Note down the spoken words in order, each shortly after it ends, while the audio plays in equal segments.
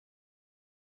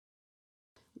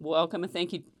Welcome and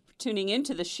thank you for tuning in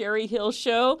to the Sherry Hill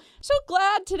Show. So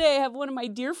glad today I have one of my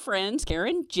dear friends,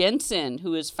 Karen Jensen,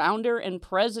 who is founder and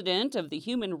president of the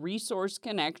Human Resource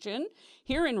Connection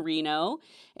here in Reno.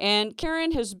 And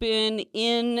Karen has been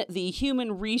in the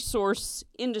human resource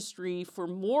industry for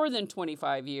more than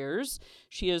 25 years.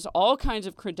 She has all kinds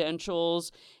of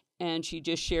credentials, and she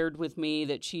just shared with me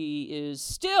that she is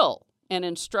still an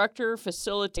instructor,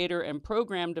 facilitator, and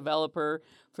program developer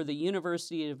for the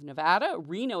University of Nevada,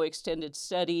 Reno Extended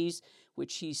Studies,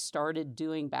 which she started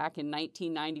doing back in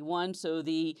 1991. So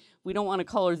we don't want to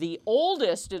call her the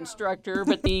oldest instructor,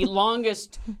 but the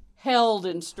longest held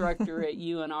instructor at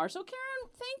UNR. So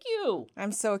Karen, thank you.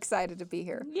 I'm so excited to be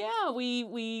here. Yeah,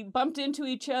 we bumped into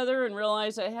each other and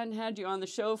realized I hadn't had you on the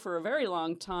show for a very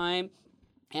long time.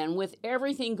 And with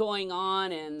everything going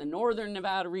on in the northern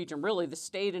Nevada region, really the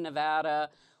state of Nevada,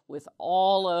 with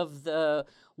all of the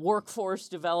workforce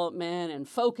development and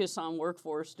focus on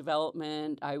workforce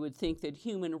development, I would think that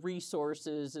human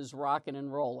resources is rocking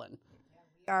and rolling.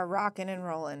 We are rocking and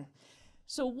rolling.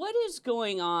 So what is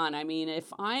going on? I mean,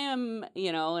 if I am,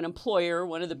 an employer,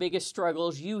 one of the biggest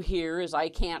struggles you hear is I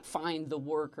can't find the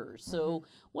workers. So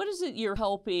what is it you're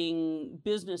helping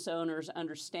business owners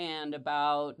understand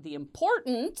about the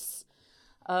importance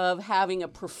of having a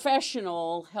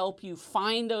professional help you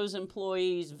find those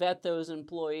employees, vet those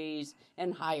employees,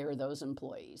 and hire those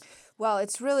employees? Well,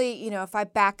 it's really, if I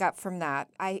back up from that,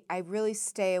 I really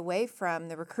stay away from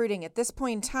the recruiting at this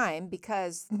point in time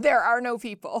because there are no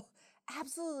people.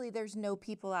 Absolutely, there's no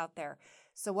people out there.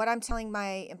 So what I'm telling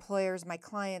my employers, my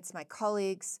clients, my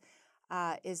colleagues,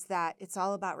 is that it's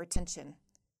all about retention.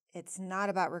 It's not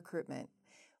about recruitment.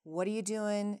 What are you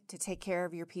doing to take care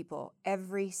of your people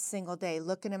every single day?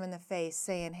 Looking them in the face,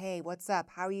 saying, hey, what's up?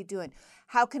 How are you doing?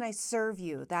 How can I serve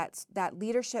you? That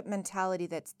leadership mentality,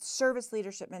 that service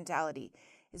leadership mentality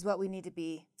is what we need to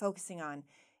be focusing on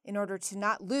in order to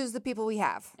not lose the people we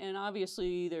have. And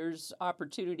obviously there's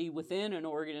opportunity within an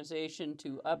organization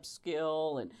to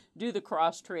upskill and do the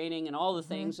cross-training and all the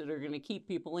things that are going to keep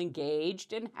people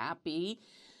engaged and happy.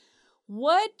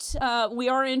 We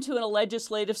are into a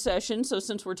legislative session, so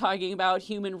since we're talking about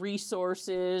human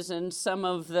resources and some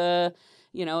of the,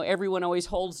 everyone always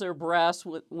holds their breath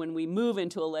when we move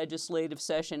into a legislative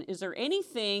session, is there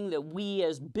anything that we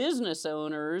as business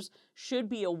owners should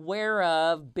be aware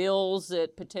of, bills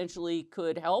that potentially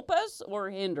could help us or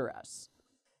hinder us?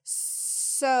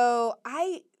 So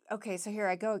here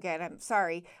I go again. I'm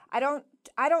sorry. I don't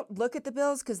look at the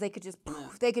bills because they could just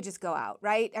go out,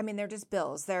 right? I mean, they're just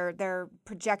bills. They're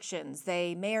projections.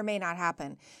 They may or may not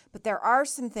happen. But there are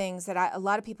some things that a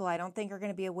lot of people I don't think are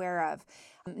going to be aware of.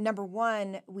 Number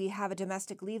one, we have a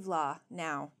domestic leave law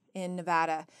now in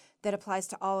Nevada that applies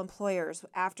to all employers.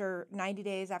 After 90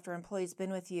 days after an employee's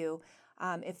been with you,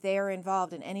 if they are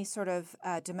involved in any sort of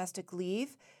domestic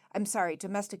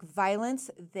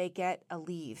violence, they get a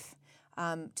leave.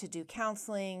 To do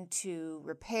counseling, to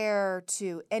repair,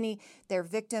 to their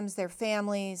victims, their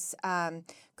families,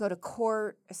 go to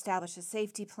court, establish a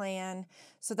safety plan.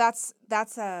 So that's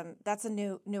a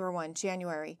newer one,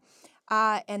 January.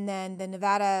 And then the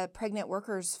Nevada Pregnant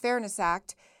Workers Fairness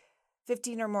Act,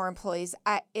 15 or more employees,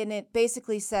 and it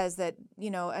basically says that,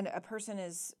 a person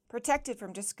is protected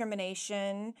from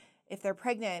discrimination if they're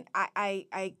pregnant.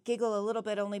 I giggle a little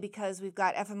bit only because we've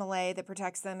got FMLA that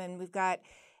protects them, and we've got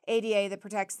ADA that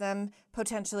protects them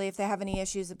potentially if they have any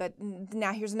issues. But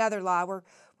now here's another law.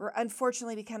 We're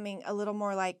unfortunately becoming a little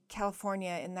more like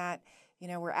California in that,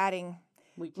 we're adding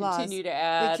laws. We continue to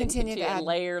add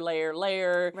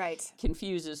layer. Right.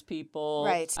 Confuses people.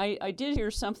 Right. I did hear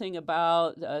something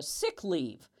about sick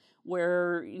leave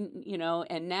where,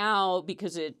 and now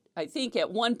because I think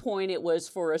at one point it was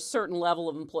for a certain level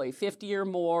of employee, 50 or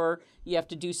more, you have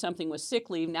to do something with sick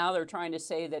leave. Now they're trying to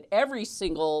say that every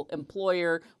single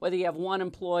employer, whether you have one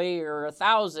employee or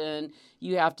 1,000,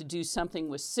 you have to do something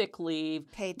with sick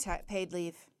leave. Paid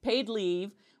leave. Paid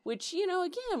leave, which,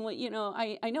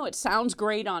 I know it sounds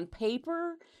great on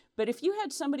paper, but if you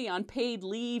had somebody on paid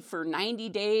leave for 90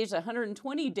 days,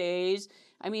 120 days,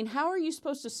 I mean, how are you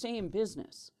supposed to stay in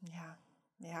business?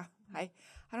 Yeah. I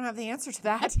don't have the answer to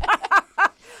that.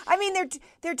 I mean,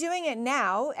 they're doing it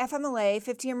now. FMLA,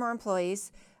 50 or more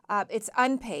employees. It's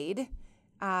unpaid.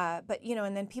 But,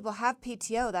 and then people have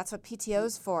PTO. That's what PTO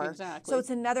is for. Exactly. So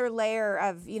it's another layer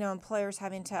of, employers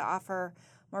having to offer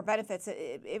more benefits.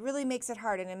 It really makes it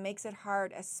hard, and it makes it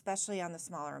hard especially on the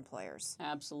smaller employers.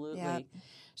 Absolutely. Yep.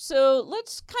 So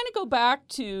let's kind of go back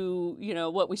to,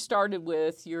 what we started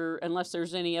with, unless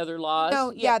there's any other laws.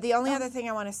 No, yeah, the only other thing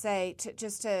I want to say,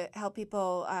 just to help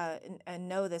people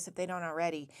know this if they don't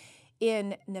already,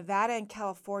 in Nevada and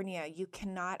California, you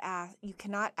cannot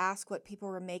ask what people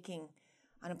were making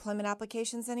on employment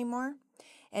applications anymore.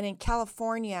 And in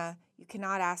California, you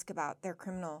cannot ask about their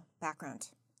criminal background.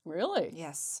 Really?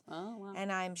 Yes. Oh, wow.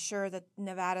 And I'm sure that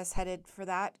Nevada's headed for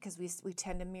that because we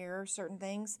tend to mirror certain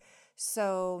things.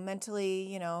 So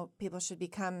mentally, people should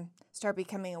start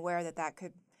becoming aware that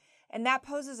could, and that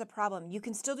poses a problem. You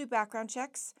can still do background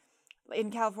checks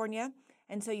in California,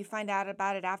 and so you find out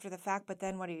about it after the fact, but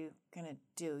then what are you going to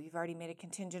do? You've already made a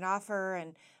contingent offer,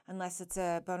 and unless it's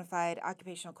a bona fide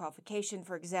occupational qualification,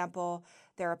 for example,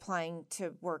 they're applying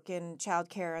to work in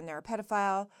childcare and they're a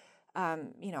pedophile.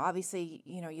 Obviously,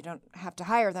 you don't have to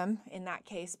hire them in that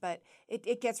case, but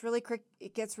it gets really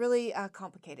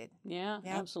complicated. Yeah,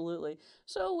 absolutely.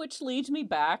 So, which leads me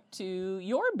back to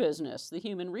your business, the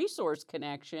Human Resource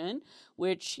Connection,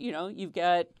 which, you've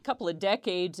got a couple of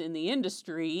decades in the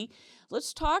industry.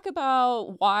 Let's talk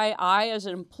about why I, as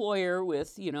an employer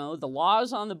with, the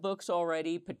laws on the books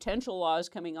already, potential laws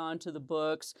coming onto the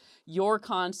books, your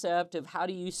concept of how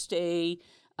do you stay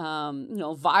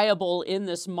viable in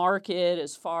this market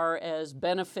as far as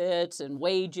benefits and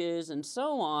wages and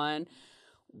so on.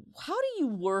 How do you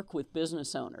work with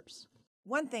business owners?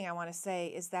 One thing I want to say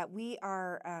is that we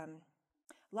are, a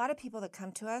lot of people that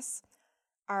come to us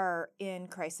are in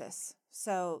crisis.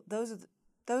 So those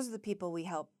are the people we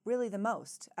help really the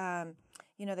most.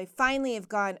 They finally have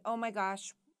gone, oh my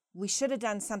gosh, we should have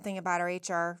done something about our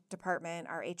HR department,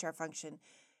 our HR function,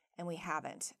 and we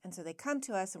haven't. And so they come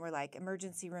to us and we're like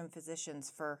emergency room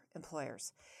physicians for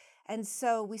employers. And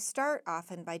so we start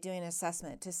often by doing an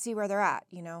assessment to see where they're at,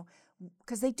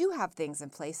 because they do have things in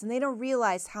place and they don't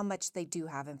realize how much they do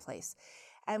have in place.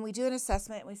 And we do an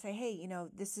assessment and we say, hey,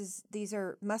 these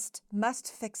are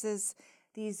must fixes.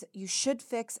 These you should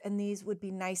fix, and these would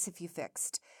be nice if you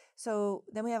fixed. So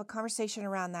then we have a conversation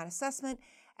around that assessment,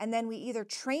 and then we either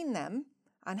train them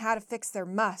on how to fix their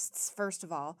musts, first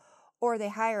of all, or they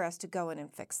hire us to go in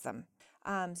and fix them.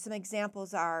 Some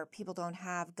examples are people don't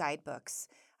have guidebooks,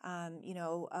 and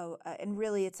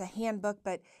really it's a handbook,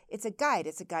 but it's a guide.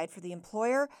 It's a guide for the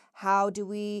employer. How do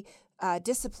we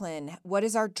discipline? What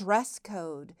is our dress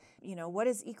code? What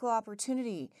is equal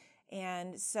opportunity?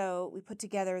 And so we put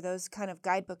together those kind of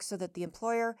guidebooks so that the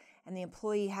employer and the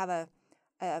employee have a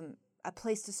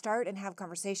place to start and have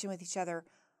conversation with each other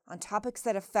on topics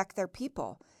that affect their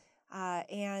people.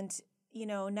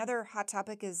 Another hot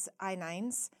topic is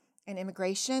I-9s and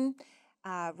immigration.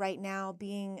 Right now,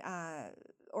 being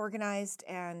organized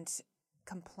and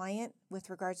compliant with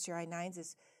regards to your I-9s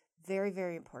is very,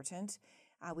 very important.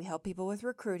 We help people with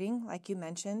recruiting, like you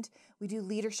mentioned. We do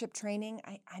leadership training.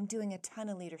 I'm doing a ton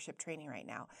of leadership training right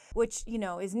now, which,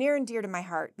 is near and dear to my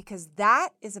heart because that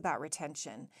is about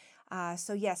retention.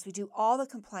 So yes, we do all the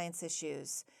compliance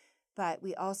issues, but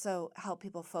we also help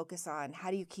people focus on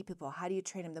how do you keep people, how do you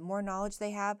train them? The more knowledge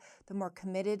they have, the more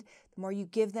committed, the more you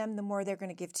give them, the more they're going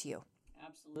to give to you.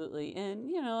 Absolutely. And,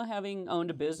 having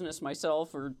owned a business myself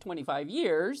for 25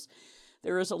 years,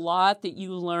 there is a lot that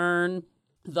you learn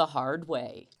the hard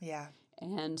way. Yeah.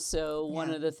 And so one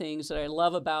of the things that I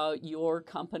love about your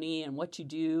company and what you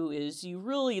do is you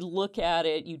really look at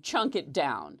it, you chunk it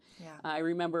down. Yeah. I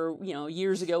remember,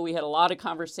 years ago we had a lot of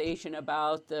conversation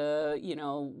about the,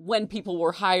 when people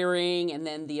were hiring and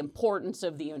then the importance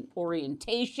of the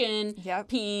orientation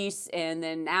piece. And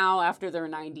then now after their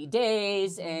 90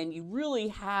 days, and you really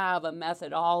have a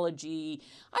methodology,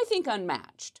 I think,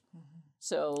 unmatched.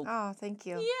 So, oh, thank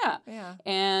you. Yeah.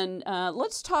 And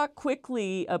let's talk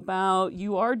quickly about,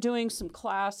 you are doing some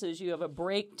classes. You have a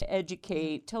Break to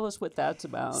Educate. Tell us what that's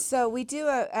about. So we do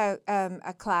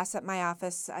a class at my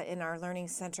office in our learning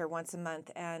center once a month,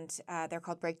 and they're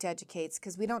called Break to Educates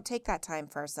because we don't take that time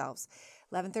for ourselves.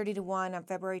 11:30 to 1 on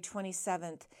February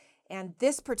 27th. And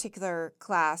this particular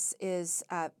class is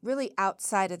really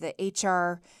outside of the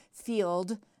HR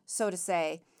field, so to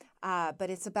say, but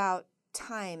it's about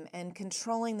time and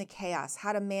controlling the chaos,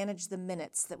 how to manage the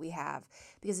minutes that we have,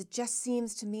 because it just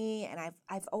seems to me, and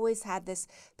I've always had this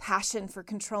passion for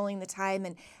controlling the time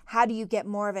and how do you get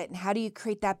more of it and how do you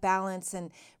create that balance. And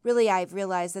really I've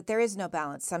realized that there is no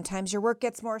balance. Sometimes your work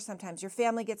gets more, sometimes your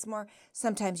family gets more,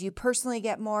 sometimes you personally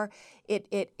get more.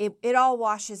 It all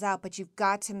washes out, but you've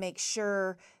got to make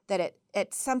sure that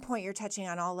at some point you're touching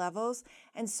on all levels.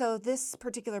 And so this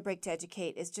particular Break to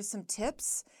Educate is just some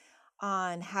tips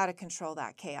on how to control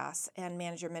that chaos and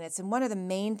manage your minutes. And one of the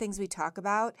main things we talk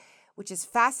about, which is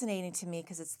fascinating to me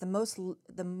because it's the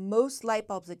most light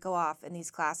bulbs that go off in this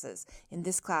class,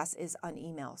 is on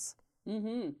emails.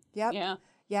 Mm-hmm. Yep. Yeah.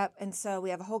 Yep. And so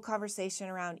we have a whole conversation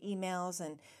around emails,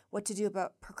 and what to do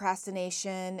about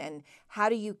procrastination and how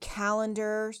do you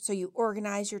calendar so you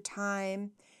organize your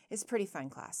time. It's a pretty fun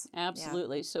class.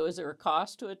 Absolutely. Yeah. So is there a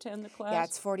cost to attend the class? Yeah,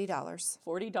 it's $40.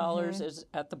 $40 is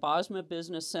at the Bosma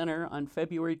Business Center on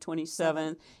February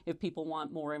 27th. If people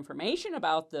want more information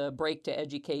about the Break to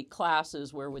Educate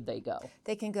classes, where would they go?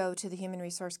 They can go to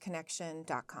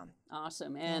thehumanresourceconnection.com.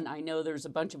 Awesome. And I know there's a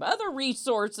bunch of other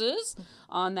resources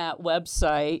on that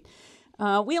website.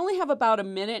 We only have about a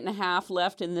minute and a half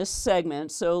left in this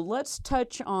segment, so let's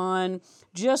touch on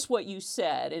just what you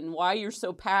said and why you're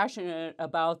so passionate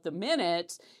about the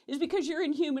minutes is because you're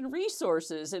in human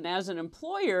resources. And as an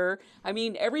employer, I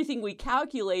mean, everything we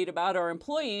calculate about our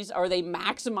employees, are they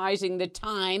maximizing the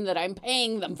time that I'm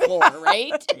paying them for,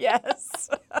 right? Yes.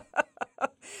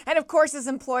 And of course, as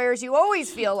employers, you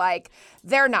always feel like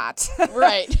they're not.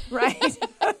 Right. Right.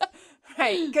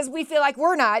 Right, because we feel like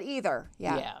we're not either.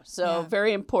 Yeah. So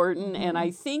very important. And I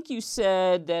think you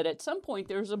said that at some point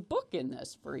there's a book in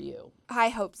this for you. I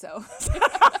hope so.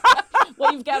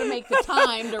 Well, you've got to make the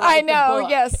time to write the book.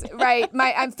 Yes, right.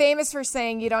 I'm famous for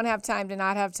saying you don't have time to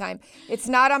not have time. It's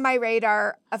not on my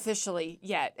radar officially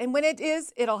yet. And when it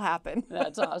is, it'll happen.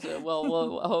 That's awesome. Well,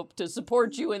 we'll hope to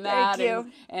support you in that.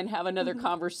 And have another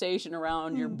conversation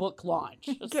around your book launch.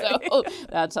 So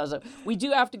that's awesome. We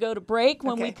do have to go to break.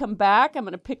 When we come back, I'm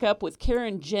going to pick up with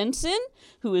Karen Jensen,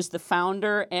 who is the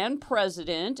founder and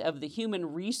president of the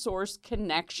Human Resource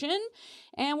Connection.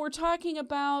 And we're talking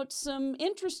about some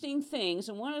interesting things.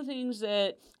 And one of the things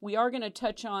that we are going to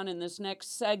touch on in this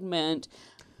next segment,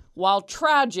 while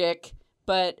tragic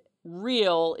but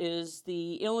real, is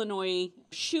the Illinois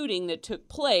shooting that took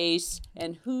place.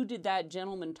 And who did that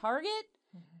gentleman target?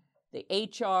 The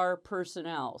HR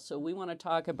personnel. So we want to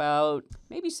talk about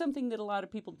maybe something that a lot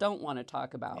of people don't want to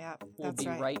talk about. Yeah, we'll be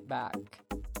right back.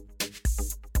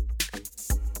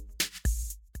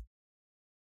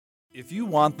 If you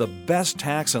want the best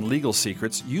tax and legal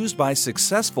secrets used by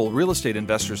successful real estate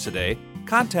investors today,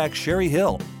 contact Sherry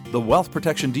Hill, the wealth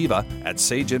protection diva at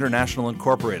Sage International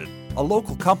Incorporated, a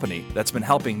local company that's been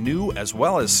helping new as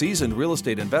well as seasoned real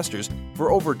estate investors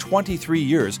for over 23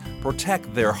 years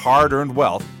protect their hard-earned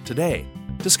wealth today.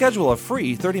 To schedule a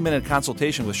free 30-minute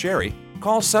consultation with Sherry,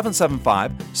 call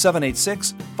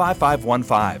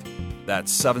 775-786-5515.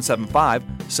 That's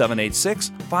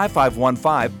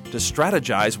 775-786-5515 to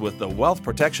strategize with the Wealth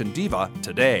Protection Diva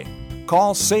today.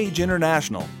 Call Sage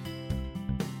International.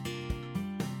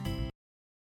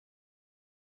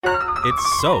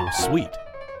 It's so sweet.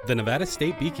 The Nevada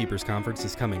State Beekeepers Conference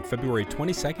is coming February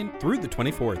 22nd through the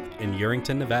 24th in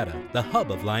Yerington, Nevada, the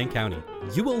hub of Lyon County.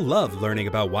 You will love learning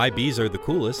about why bees are the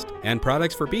coolest and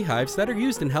products for beehives that are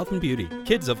used in health and beauty.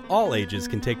 Kids of all ages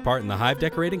can take part in the hive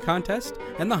decorating contest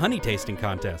and the honey tasting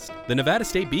contest. The Nevada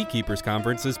State Beekeepers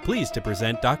Conference is pleased to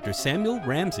present Dr. Samuel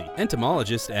Ramsey,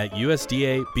 entomologist at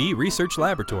USDA Bee Research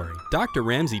Laboratory. Dr.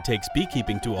 Ramsey takes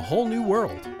beekeeping to a whole new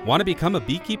world. Want to become a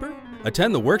beekeeper?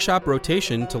 Attend the workshop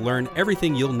rotation to learn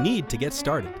everything you'll need to get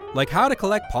started, like how to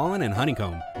collect pollen and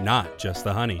honeycomb, not just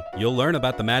the honey. You'll learn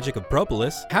about the magic of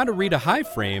propolis, how to read a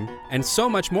hive frame, and so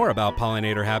much more about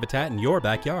pollinator habitat in your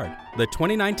backyard. The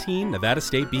 2019 Nevada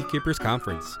State Beekeepers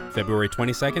Conference, February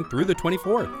 22nd through the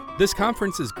 24th. This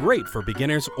conference is great for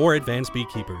beginners or advanced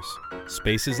beekeepers.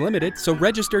 Space is limited, so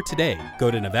register today. Go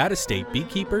to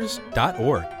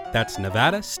nevadastatebeekeepers.org. That's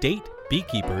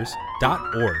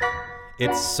nevadastatebeekeepers.org.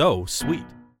 It's so sweet.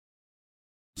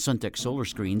 Suntech solar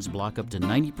screens block up to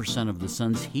 90% of the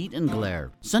sun's heat and glare.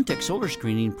 Suntech solar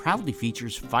screening proudly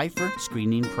features Pfeiffer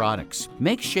screening products.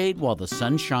 Make shade while the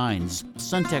sun shines.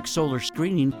 Suntech solar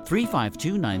screening,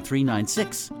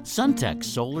 352-9396. Suntech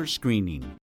solar screening.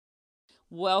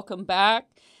 Welcome back.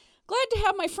 Glad to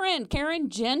have my friend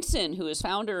Karen Jensen, who is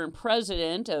founder and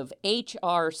president of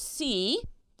HRC,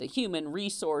 the Human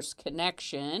Resource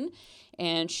Connection.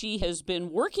 And she has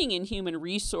been working in human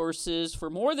resources for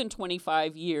more than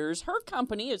 25 years. Her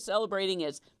company is celebrating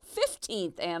its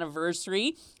 15th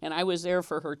anniversary, and I was there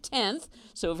for her 10th,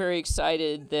 so very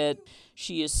excited that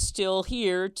she is still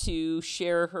here to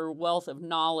share her wealth of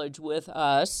knowledge with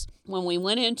us. When we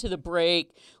went into the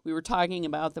break, we were talking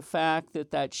about the fact that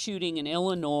that shooting in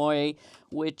Illinois,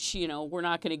 which, you know, we're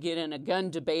not going to get in a gun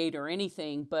debate or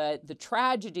anything, but the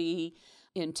tragedy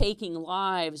in taking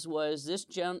lives was this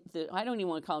I don't even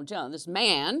want to call him this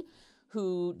man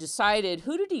who decided,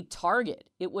 who did he target?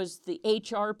 It was the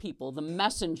HR people, the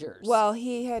messengers. Well,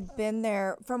 he had been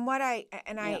there from what we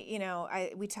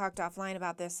talked offline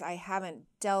about this. I haven't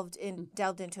delved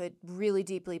into it really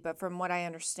deeply, but from what I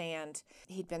understand,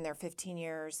 he'd been there 15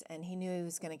 years and he knew he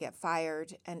was going to get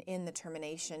fired. And in the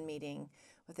termination meeting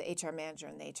with the HR manager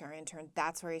and the HR intern.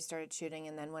 That's where he started shooting,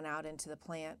 and then went out into the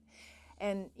plant.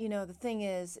 And, the thing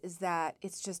is that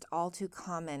it's just all too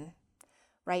common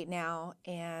right now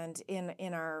and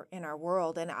in our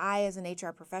world. And I, as an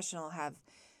HR professional,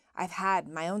 I've had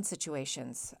my own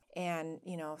situations, and,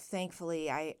 thankfully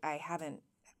I haven't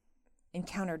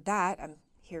encountered that. I'm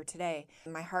here today.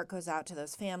 My heart goes out to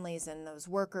those families and those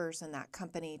workers and that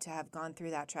company to have gone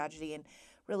through that tragedy, and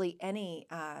really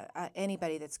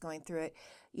anybody that's going through it.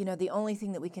 The only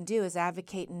thing that we can do is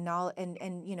advocate and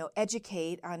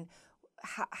educate on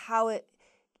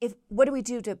what do we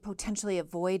do to potentially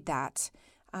avoid that.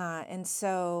 And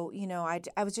so,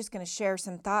 I was just going to share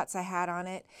some thoughts I had on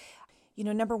it.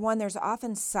 Number one, there's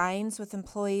often signs with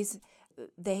employees.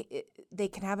 They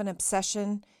can have an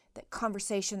obsession, that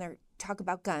conversation, they talk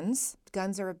about guns.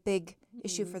 Guns are a big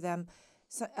issue for them.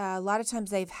 So, a lot of times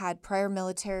they've had prior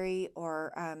military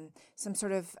or some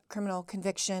sort of criminal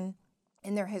conviction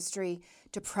in their history.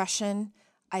 Depression,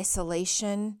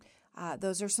 isolation,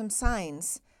 those are some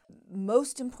signs.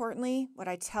 Most importantly, what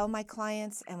I tell my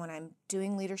clients and when I'm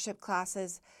doing leadership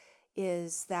classes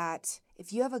is that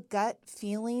if you have a gut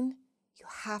feeling, you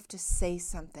have to say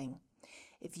something.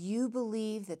 If you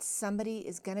believe that somebody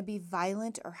is going to be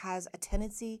violent or has a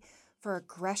tendency for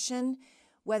aggression,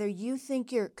 whether you think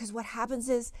because what happens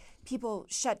is people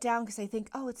shut down because they think,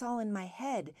 oh, it's all in my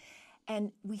head.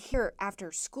 And we hear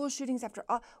after school shootings,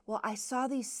 I saw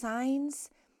these signs,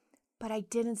 but I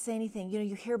didn't say anything.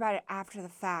 You hear about it after the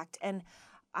fact. And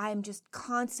I'm just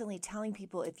constantly telling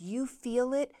people, if you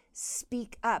feel it,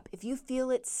 speak up. If you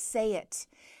feel it, say it.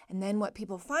 And then what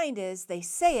people find is they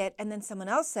say it, and then someone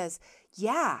else says,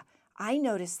 yeah, I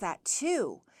noticed that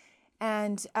too.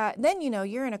 And then,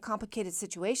 you're in a complicated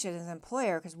situation as an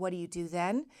employer, because what do you do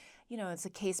then? It's a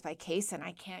case by case, and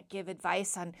I can't give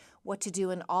advice on what to do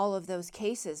in all of those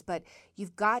cases, but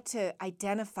you've got to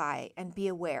identify and be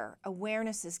aware.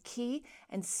 Awareness is key,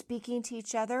 and speaking to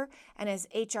each other. And as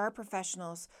HR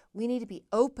professionals, we need to be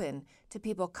open to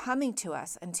people coming to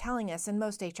us and telling us, and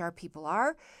most HR people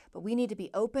are, but we need to be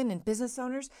open, and business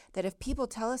owners, that if people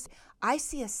tell us, I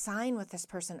see a sign with this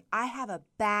person, I have a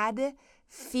bad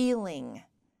feeling,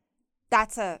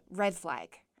 that's a red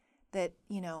flag that,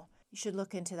 you should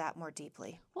look into that more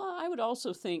deeply. Well, I would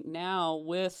also think now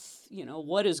with,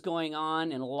 what is going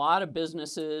on in a lot of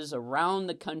businesses around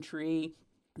the country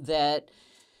that,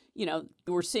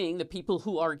 we're seeing the people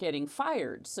who are getting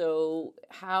fired. So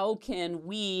how can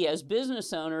we as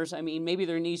business owners, maybe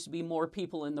there needs to be more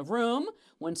people in the room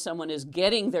when someone is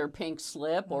getting their pink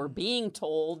slip or being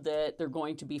told that they're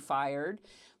going to be fired,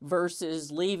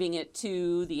 versus leaving it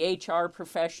to the HR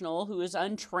professional who is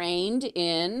untrained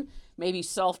in maybe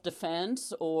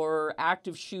self-defense or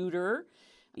active shooter.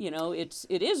 It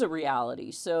is a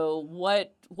reality. So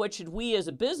what should we as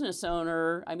a business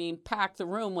owner, pack the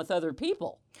room with other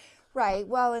people? Right.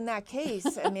 Well, in that case,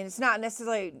 it's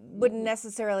wouldn't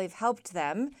necessarily have helped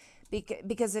them,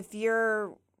 because if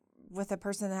you're with a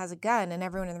person that has a gun and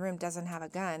everyone in the room doesn't have a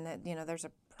gun, there's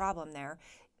a problem there.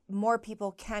 More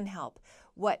people can help.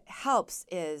 What helps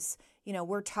is,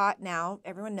 we're taught now,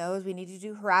 everyone knows we need to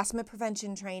do harassment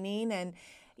prevention training, and,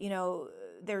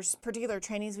 there's particular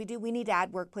trainings we do. We need to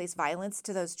add workplace violence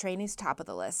to those trainings, top of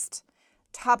the list.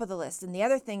 And the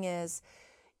other thing is,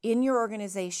 in your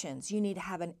organizations, you need to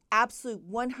have an absolute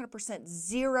 100%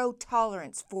 zero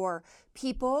tolerance for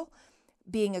people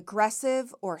being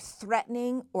aggressive or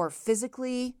threatening or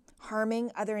physically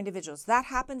harming other individuals. That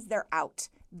happens, they're out.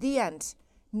 The end.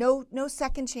 No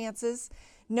second chances.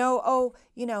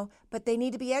 But they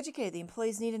need to be educated. The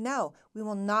employees need to know, we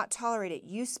will not tolerate it.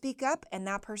 You speak up, and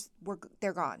that person,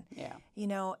 they're gone. Yeah.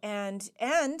 And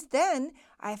then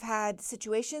I've had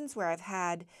situations where I've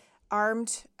had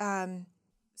armed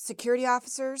security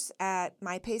officers at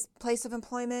my place of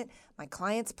employment, my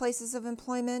clients' places of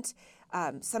employment,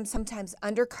 sometimes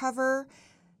undercover.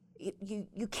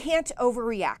 You can't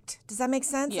overreact. Does that make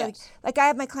sense? Yes. Like I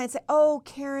have my clients say, "Oh,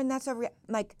 Karen, that's overreact."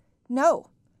 I'm like, no,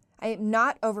 I am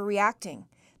not overreacting.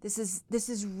 This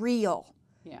is real.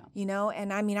 Yeah.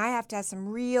 And I have to have some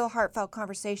real heartfelt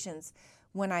conversations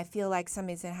when I feel like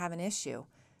somebody's gonna have an issue,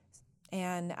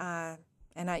 and I,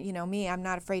 me, I'm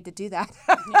not afraid to do that.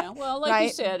 Yeah. Well, like right? you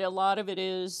said, a lot of it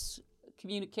is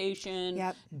communication,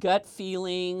 Yep. gut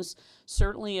feelings.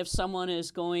 Certainly if someone is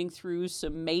going through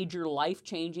some major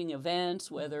life-changing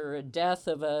events, whether a death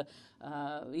of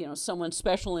someone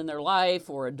special in their life,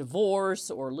 or a divorce,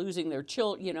 or losing their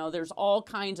children, there's all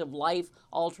kinds of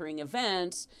life-altering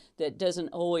events that doesn't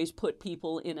always put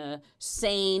people in a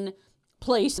sane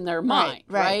place in their mind,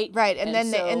 right? And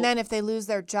then if they lose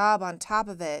their job on top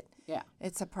of it, Yeah.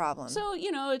 It's a problem. So,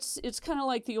 it's kind of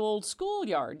like the old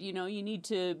schoolyard. You need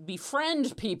to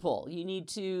befriend people. You need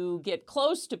to get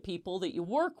close to people that you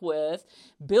work with,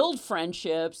 build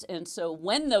friendships. And so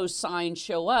when those signs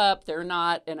show up, they're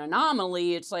not an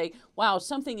anomaly. It's like, wow,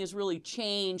 something has really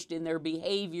changed in their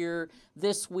behavior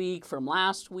this week from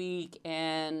last week.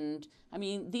 And I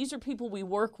mean, these are people we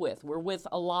work with. We're with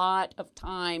a lot of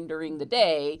time during the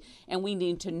day, and we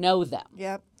need to know them.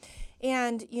 Yep.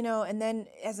 And, and then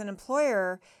as an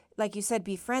employer, like you said,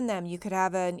 befriend them. You could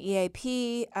have an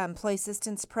EAP, employee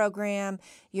assistance program.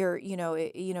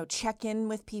 Check in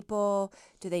with people.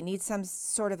 Do they need some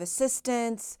sort of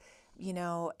assistance?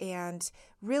 And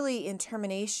really in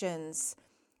terminations,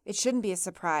 it shouldn't be a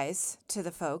surprise to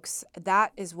the folks.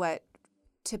 That is what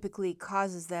typically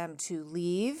causes them to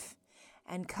leave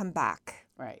and come back.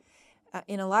 Right.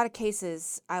 In a lot of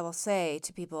cases, I will say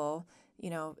to people,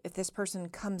 if this person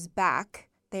comes back,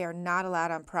 they are not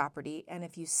allowed on property. And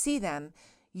if you see them,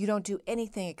 you don't do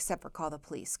anything except for call the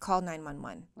police, call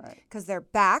 911. Right. Because they're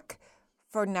back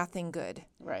for nothing good.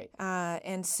 Right.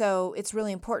 And so it's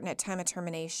really important at time of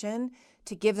termination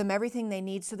to give them everything they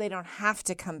need so they don't have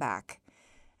to come back.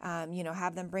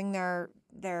 Have them bring their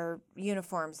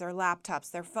uniforms, their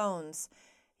laptops, their phones,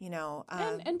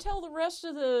 and tell the rest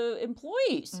of the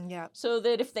employees. Yeah. So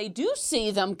that if they do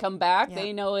see them come back, Yeah.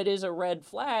 they know it is a red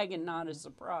flag and not a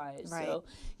surprise. Right. So,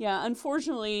 yeah,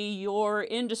 unfortunately, your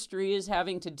industry is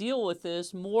having to deal with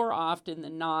this more often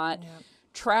than not. Yeah.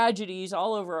 Tragedies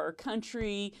all over our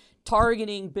country,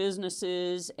 targeting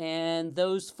businesses and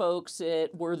those folks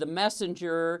that were the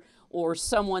messenger or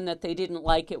someone that they didn't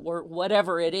like at work,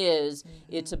 whatever it is. Mm-hmm.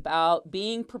 It's about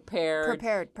being prepared.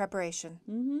 Preparation.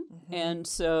 Mm-hmm. Mm-hmm. And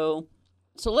so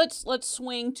let's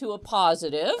swing to a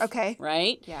positive. Okay.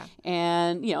 Right? Yeah.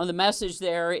 And, the message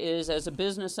there is, as a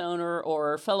business owner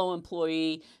or fellow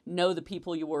employee, know the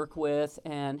people you work with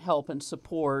and help and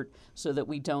support so that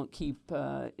we don't keep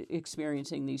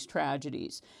experiencing these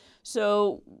tragedies.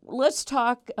 So let's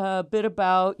talk a bit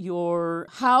about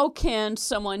how can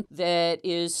someone that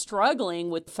is struggling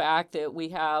with the fact that we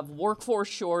have workforce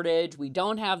shortage, we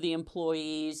don't have the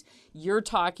employees, you're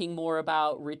talking more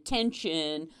about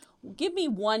retention. Give me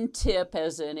one tip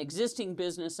as an existing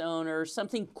business owner,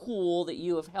 something cool that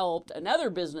you have helped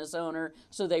another business owner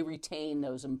so they retain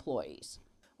those employees.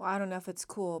 Well, I don't know if it's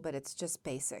cool, but it's just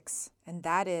basics. And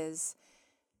that is,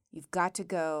 you've got to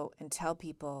go and tell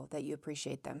people that you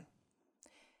appreciate them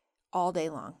all day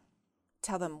long.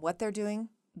 Tell them what they're doing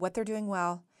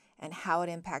well, and how it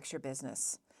impacts your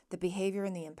business, the behavior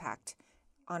and the impact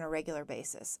on a regular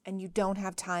basis. And you don't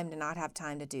have time to not have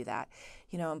time to do that.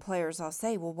 Employers all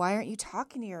say, well, why aren't you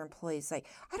talking to your employees? Like,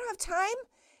 I don't have time.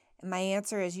 And my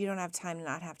answer is, you don't have time to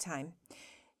not have time.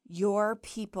 Your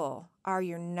people are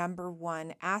your number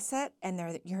one asset, and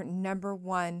they're your number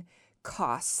one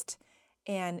cost.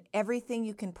 And everything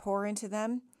you can pour into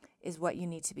them is what you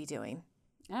need to be doing.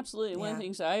 Absolutely. One of the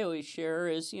things I always share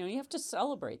is, you have to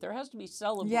celebrate. There has to be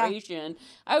celebration. Yeah.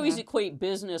 I always equate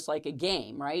business like a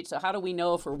game, right? So how do we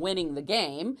know if we're winning the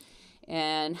game?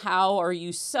 And how are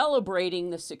you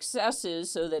celebrating the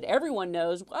successes so that everyone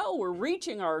knows, well, we're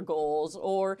reaching our goals,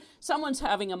 or someone's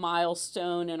having a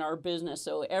milestone in our business.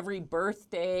 So every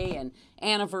birthday and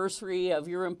anniversary of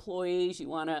your employees, you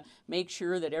want to make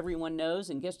sure that everyone knows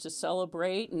and gets to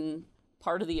celebrate, and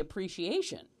part of the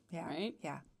appreciation, right?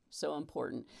 Yeah. So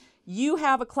important. You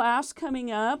have a class coming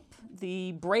up,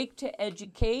 the Break to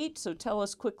Educate. So tell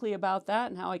us quickly about that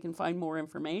and how I can find more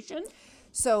information.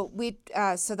 So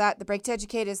the Break to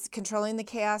Educate is controlling the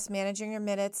chaos, managing your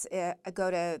minutes.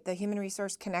 Go to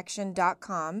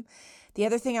thehumanresourceconnection.com. The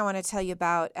other thing I want to tell you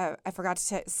about, I forgot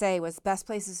to say, was Best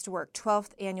Places to Work,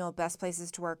 12th Annual Best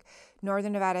Places to Work,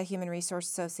 Northern Nevada Human Resource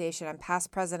Association. I'm past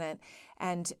president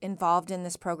and involved in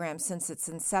this program since its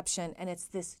inception. And it's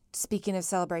this, speaking of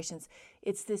celebrations,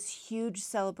 it's this huge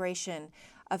celebration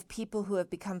of people who have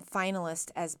become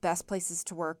finalists as Best Places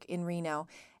to Work in Reno.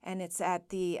 And it's at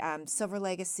the Silver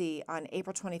Legacy on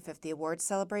April 25th, the awards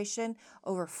celebration.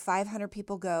 Over 500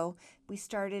 people go. We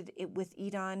started it with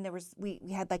Edon. We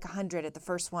had like 100 at the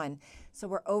first one. So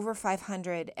we're over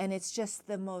 500, and it's just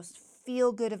the most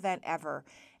feel-good event ever.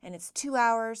 And it's 2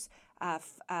 hours, 5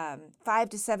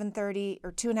 to 7:30,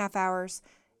 or 2.5 hours,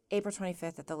 April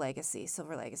 25th at the Legacy,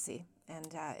 Silver Legacy.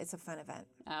 And it's a fun event.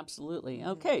 Absolutely.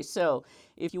 Okay, so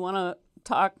if you want to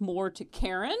talk more to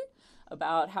Karen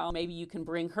about how maybe you can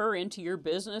bring her into your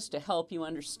business to help you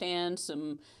understand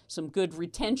some good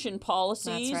retention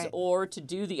policies, That's right. or to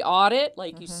do the audit,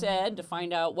 like you said, to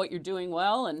find out what you're doing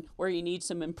well and where you need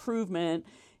some improvement.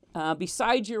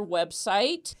 Besides your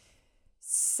website,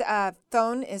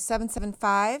 Phone is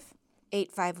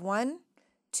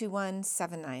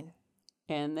 851-2179.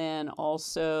 And then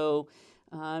also,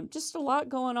 just a lot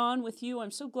going on with you.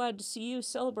 I'm so glad to see you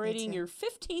celebrating your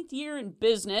 15th year in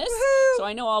business. Woo-hoo! So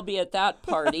I know I'll be at that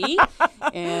party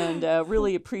and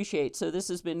really appreciate. So this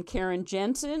has been Karen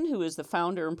Jensen, who is the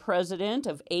founder and president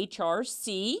of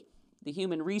HRC, the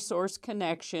Human Resource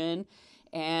Connection.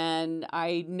 And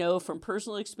I know from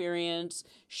personal experience,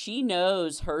 she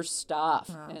knows her stuff.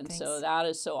 Thanks. So that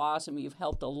is so awesome. You've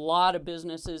helped a lot of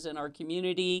businesses in our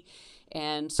community,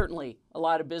 and certainly a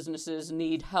lot of businesses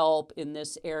need help in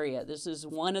this area. This is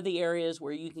one of the areas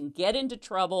where you can get into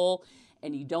trouble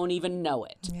and you don't even know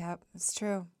it. Yep, it's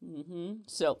true.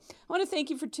 So I want to thank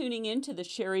you for tuning in to the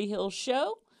Sherry Hill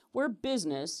Show, where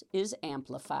business is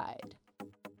amplified.